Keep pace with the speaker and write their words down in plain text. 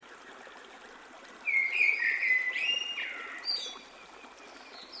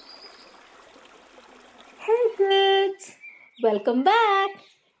Welcome back.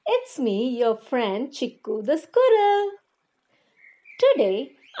 It's me, your friend Chikku the squirrel.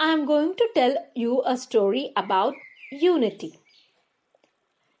 Today, I'm going to tell you a story about unity.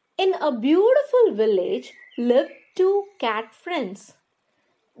 In a beautiful village lived two cat friends.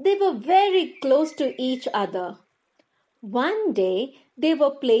 They were very close to each other. One day, they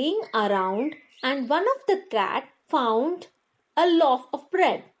were playing around and one of the cat found a loaf of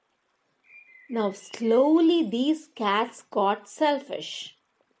bread. Now, slowly, these cats got selfish.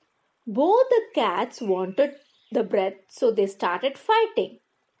 Both the cats wanted the bread, so they started fighting.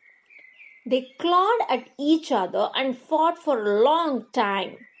 They clawed at each other and fought for a long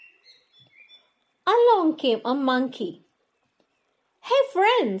time. Along came a monkey. "Hey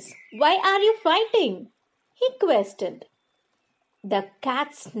friends, why are you fighting?" he questioned. The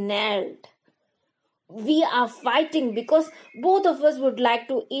cats snarled. "We are fighting because both of us would like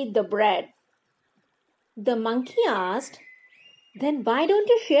to eat the bread." The monkey asked, "Then why don't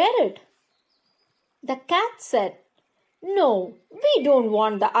you share it?" The cat said, "No, we don't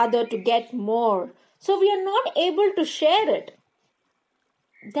want the other to get more, so we are not able to share it."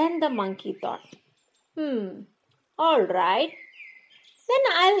 Then the monkey thought, all right, then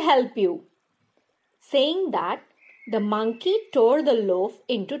I'll help you. Saying that, the monkey tore the loaf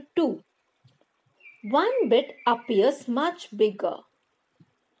into two. One bit appears much bigger.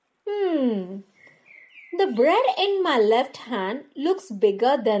 The bread in my left hand looks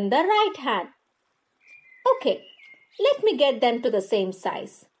bigger than the right hand. Okay, let me get them to the same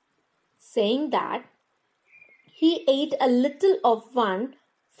size. Saying that, he ate a little of one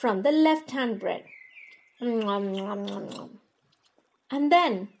from the left-hand bread. And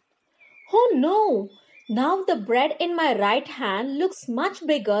then, oh no, now the bread in my right hand looks much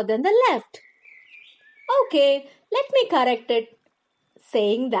bigger than the left. Okay, let me correct it.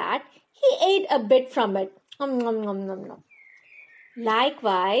 Saying that, he ate a bit from it.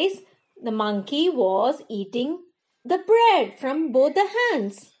 Likewise, the monkey was eating the bread from both the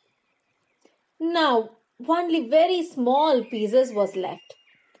hands. Now, only very small pieces was left.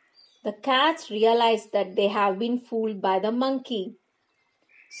 The cats realized that they have been fooled by the monkey.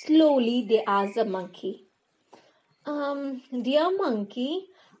 Slowly, they asked the monkey, "Dear monkey,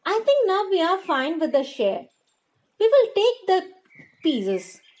 I think now we are fine with the share. We will take the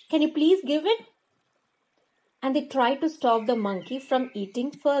pieces. Can you please give it?" And they tried to stop the monkey from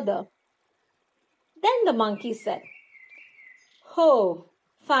eating further. Then the monkey said, "Oh,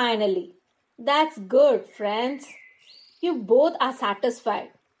 finally. That's good, friends. You both are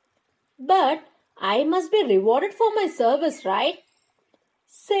satisfied. But I must be rewarded for my service, right?"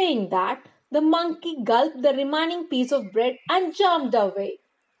 Saying that, the monkey gulped the remaining piece of bread and jumped away.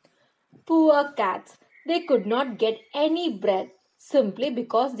 Poor cats, they could not get any bread simply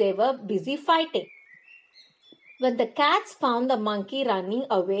because they were busy fighting. When the cats found the monkey running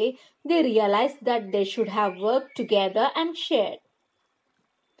away, they realized that they should have worked together and shared.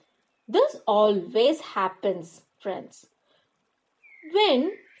 This always happens, friends.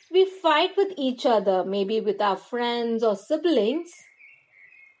 When we fight with each other, maybe with our friends or siblings,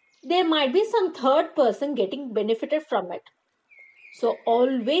 there might be some third person getting benefited from it. So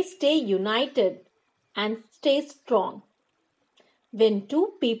always stay united and stay strong. When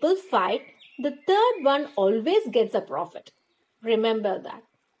two people fight, the third one always gets a profit. Remember that.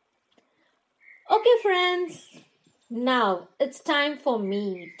 Okay, friends. Now it's time for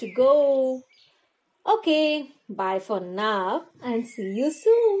me to go. Okay, bye for now and see you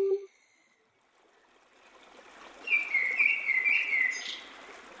soon.